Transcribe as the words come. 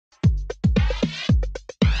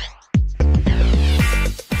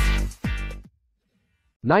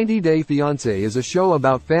90 Day Fiancé is a show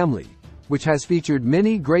about family, which has featured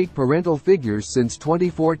many great parental figures since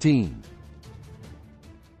 2014.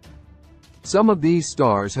 Some of these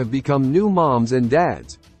stars have become new moms and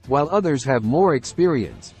dads, while others have more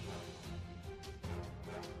experience.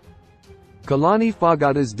 Kalani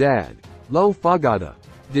Fagata's dad, Lo Fagata,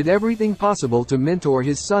 did everything possible to mentor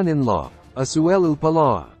his son-in-law, Asuelu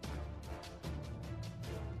Palaw.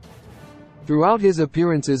 Throughout his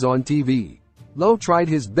appearances on TV, Lo tried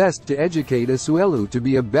his best to educate Asuelu to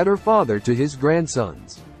be a better father to his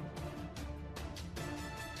grandsons.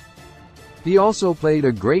 He also played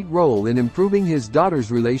a great role in improving his daughter's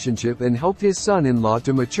relationship and helped his son-in-law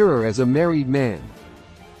to mature as a married man.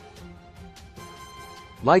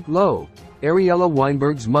 Like Lo, Ariella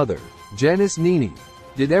Weinberg's mother, Janice Nini,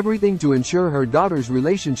 did everything to ensure her daughter's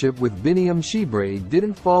relationship with Biniam Shibre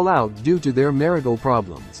didn't fall out due to their marital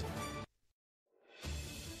problems.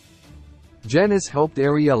 Janice helped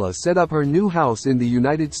Ariella set up her new house in the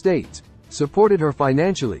United States, supported her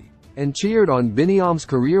financially, and cheered on Biniam's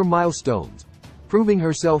career milestones, proving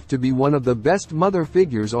herself to be one of the best mother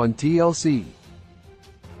figures on TLC.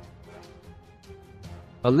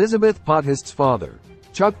 Elizabeth Pothist's father,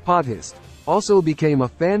 Chuck Pothist, also became a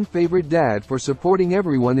fan-favorite dad for supporting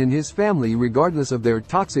everyone in his family regardless of their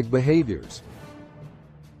toxic behaviors.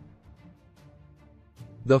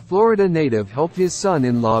 The Florida native helped his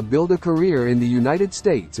son-in-law build a career in the United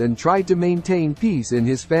States and tried to maintain peace in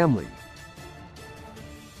his family.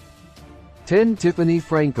 10 Tiffany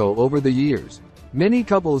Franco. Over the years, many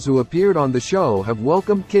couples who appeared on the show have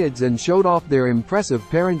welcomed kids and showed off their impressive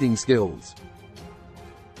parenting skills.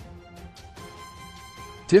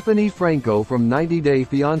 Tiffany Franco from 90 Day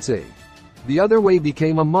Fiancé. The other way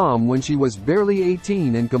became a mom when she was barely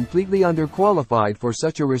 18 and completely underqualified for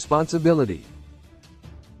such a responsibility.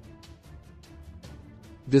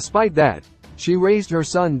 Despite that, she raised her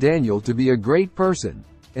son Daniel to be a great person,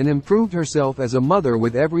 and improved herself as a mother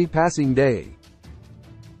with every passing day.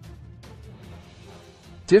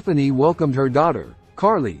 Tiffany welcomed her daughter,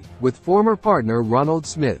 Carly, with former partner Ronald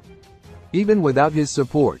Smith. Even without his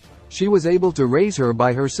support, she was able to raise her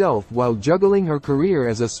by herself while juggling her career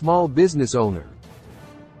as a small business owner.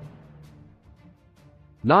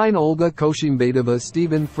 9 Olga Koshimbetova.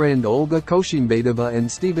 Stephen Friend. Olga Koshimbetova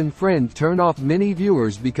and Stephen Friend turned off many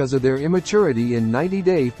viewers because of their immaturity in 90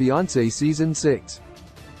 Day Fiancé Season 6.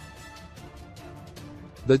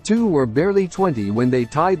 The two were barely 20 when they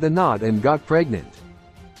tied the knot and got pregnant.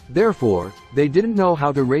 Therefore, they didn't know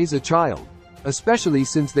how to raise a child, especially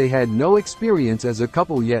since they had no experience as a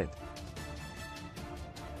couple yet.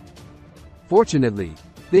 Fortunately,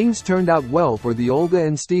 things turned out well for the Olga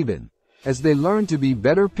and Stephen, as they learned to be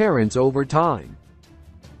better parents over time.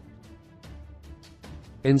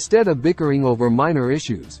 Instead of bickering over minor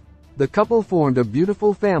issues, the couple formed a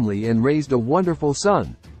beautiful family and raised a wonderful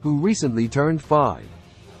son, who recently turned 5.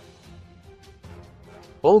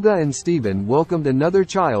 Olga and Stephen welcomed another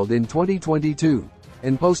child in 2022,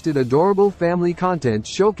 and posted adorable family content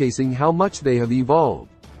showcasing how much they have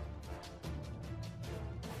evolved.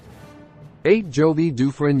 8 Jovi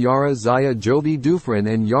Dufresne. Yara Zaya. Jovi Dufresne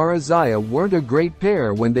and Yara Zaya weren't a great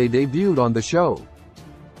pair when they debuted on the show.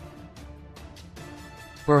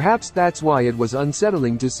 Perhaps that's why it was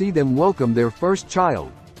unsettling to see them welcome their first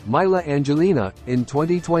child, Mila Angelina, in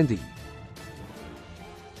 2020.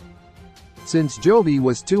 Since Jovi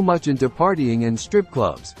was too much into partying and strip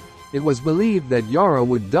clubs, it was believed that Yara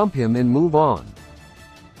would dump him and move on.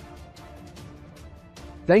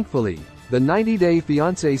 Thankfully, the 90 Day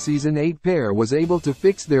Fiancé Season 8 pair was able to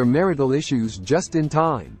fix their marital issues just in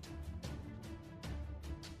time.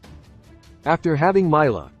 After having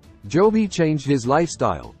Mila, Jovi changed his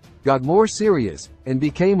lifestyle, got more serious, and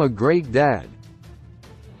became a great dad.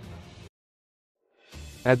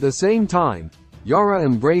 At the same time, Yara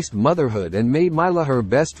embraced motherhood and made Mila her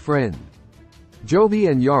best friend. Jovi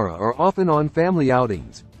and Yara are often on family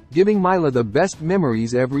outings, giving Mila the best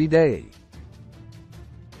memories every day.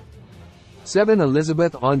 7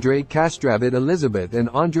 Elizabeth Andre Castravit. Elizabeth and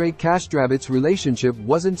Andre Castravit's relationship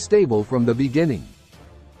wasn't stable from the beginning.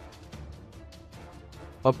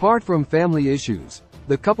 Apart from family issues,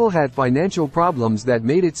 the couple had financial problems that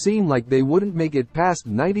made it seem like they wouldn't make it past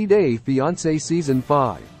 90 Day Fiancé Season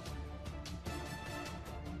 5.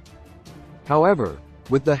 However,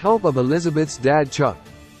 with the help of Elizabeth's dad Chuck,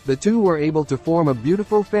 the two were able to form a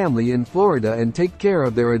beautiful family in Florida and take care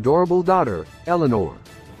of their adorable daughter, Eleanor.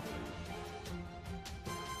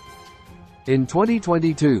 In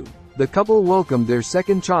 2022, the couple welcomed their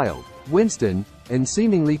second child, Winston, and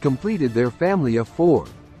seemingly completed their family of 4.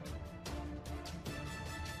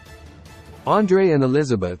 Andre and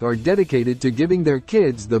Elizabeth are dedicated to giving their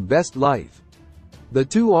kids the best life. The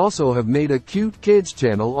two also have made a cute kids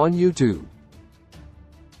channel on YouTube.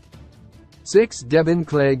 6. Devin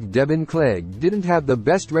Clegg. Devin Clegg didn't have the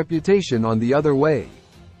best reputation on The Other Way.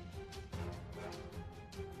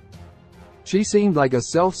 She seemed like a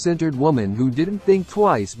self-centered woman who didn't think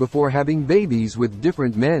twice before having babies with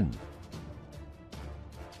different men.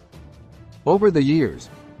 Over the years,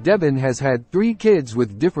 Devin has had 3 kids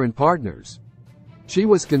with different partners. She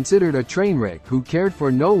was considered a train wreck who cared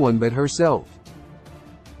for no one but herself.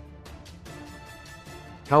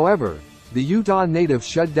 However, the Utah native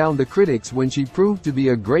shut down the critics when she proved to be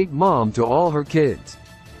a great mom to all her kids.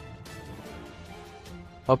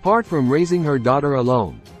 Apart from raising her daughter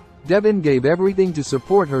alone, Devin gave everything to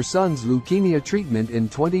support her son's leukemia treatment in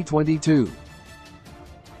 2022.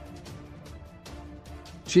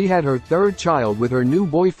 She had her 3rd child with her new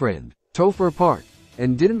boyfriend, Topher Park,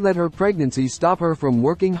 and didn't let her pregnancy stop her from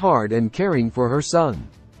working hard and caring for her son.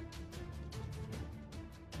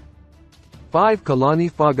 5. Kalani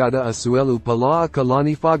Fagata. Asuelu Palaa.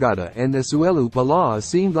 Kalani Fagata and Asuelu Palaa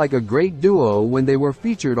seemed like a great duo when they were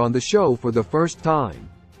featured on the show for the first time.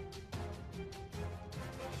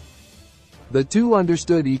 The two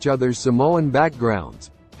understood each other's Samoan backgrounds,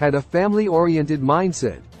 had a family-oriented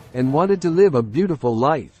mindset, and wanted to live a beautiful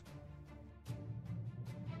life.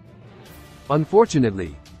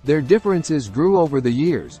 Unfortunately, their differences grew over the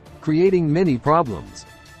years, creating many problems.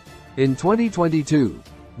 In 2022,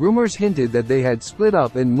 rumors hinted that they had split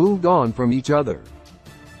up and moved on from each other.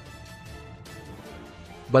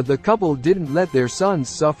 But the couple didn't let their sons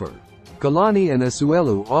suffer. Kalani and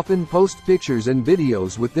Asuelu often post pictures and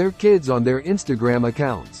videos with their kids on their Instagram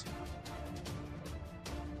accounts.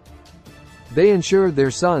 They ensure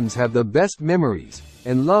their sons have the best memories,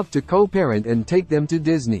 and love to co-parent and take them to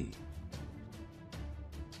Disney.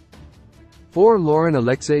 4. Lauren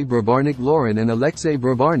Alexei Bravarnik. Lauren and Alexei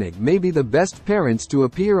Bravarnik may be the best parents to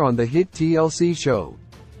appear on the hit TLC show.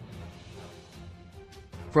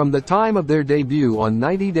 From the time of their debut on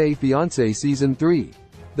 90 Day Fiancé Season 3,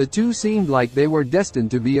 the two seemed like they were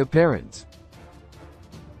destined to be parents.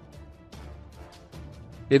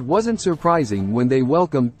 It wasn't surprising when they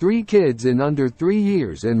welcomed 3 kids in under 3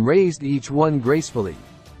 years and raised each one gracefully.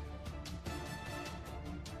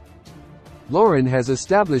 Lauren has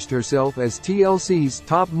established herself as TLC's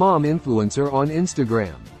top mom influencer on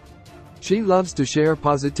Instagram. She loves to share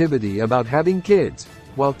positivity about having kids,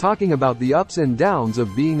 while talking about the ups and downs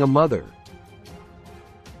of being a mother.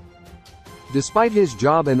 Despite his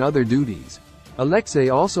job and other duties, Alexei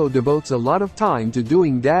also devotes a lot of time to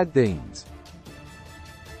doing dad things.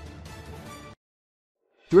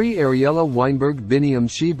 3. Ariella Weinberg. Biniam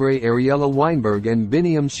Shibre. Ariella Weinberg and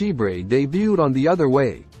Biniam Shibre debuted on The Other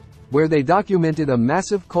Way, where they documented a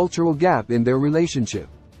massive cultural gap in their relationship.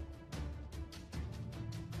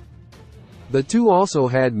 The two also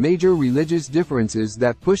had major religious differences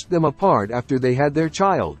that pushed them apart after they had their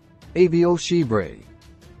child, Aviel Shibre.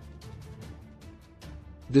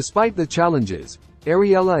 Despite the challenges,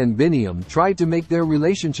 Ariella and Biniam tried to make their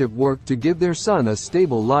relationship work to give their son a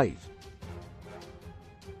stable life.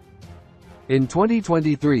 In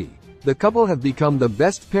 2023, the couple have become the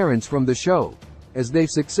best parents from the show, as they've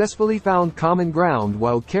successfully found common ground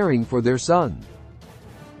while caring for their son.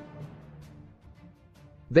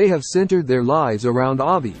 They have centered their lives around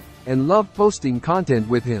Avi, and love posting content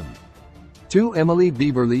with him. 2. Emily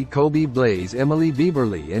Bieberly. Kobe Blaze. Emily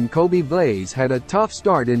Bieberly and Kobe Blaze had a tough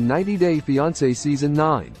start in 90 Day Fiancé Season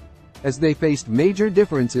 9, as they faced major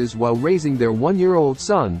differences while raising their 1-year-old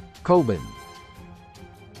son, Coben.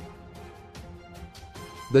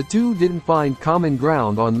 The two didn't find common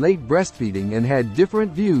ground on late breastfeeding and had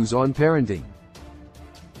different views on parenting.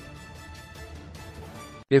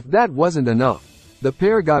 If that wasn't enough, the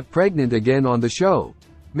pair got pregnant again on the show,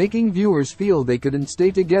 making viewers feel they couldn't stay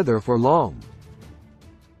together for long.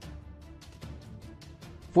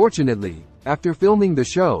 Fortunately, after filming the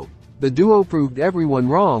show, the duo proved everyone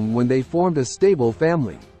wrong when they formed a stable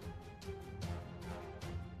family.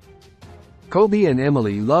 Kobe and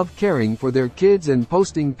Emily love caring for their kids and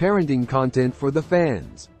posting parenting content for the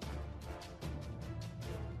fans.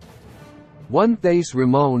 1. Thais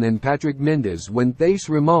Ramon and Patrick Mendez. When Thais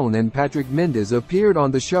Ramon and Patrick Mendez appeared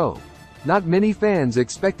on the show, not many fans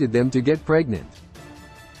expected them to get pregnant.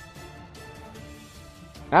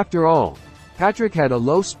 After all, Patrick had a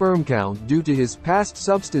low sperm count due to his past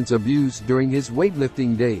substance abuse during his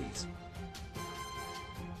weightlifting days.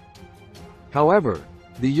 However,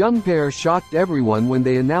 the young pair shocked everyone when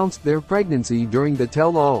they announced their pregnancy during the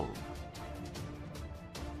tell-all.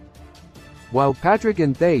 While Patrick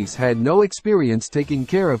and Thais had no experience taking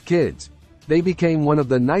care of kids, They became one of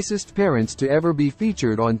the nicest parents to ever be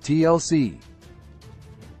featured on TLC.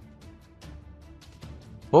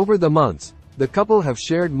 Over the months, the couple have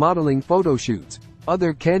shared modeling photo shoots,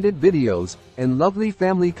 other candid videos, and lovely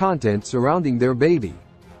family content surrounding their baby.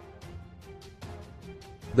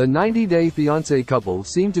 The 90-day fiancé couple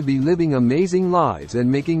seem to be living amazing lives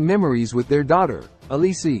and making memories with their daughter,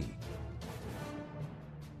 Alice. Love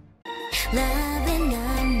in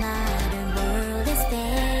a modern world is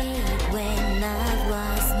fake when love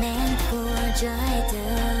was meant for joy too.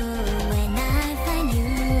 When I find you,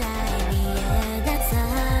 I realize that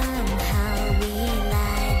somehow we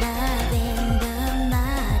lie. Love in the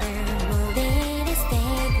modern world, it is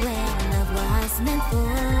fake when love was meant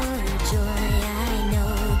for joy. I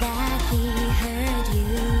know that he hurt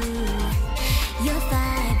you. Your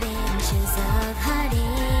 5 inches of heart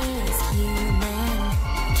is human.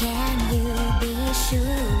 Can you be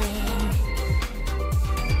sure?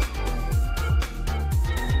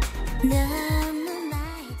 No.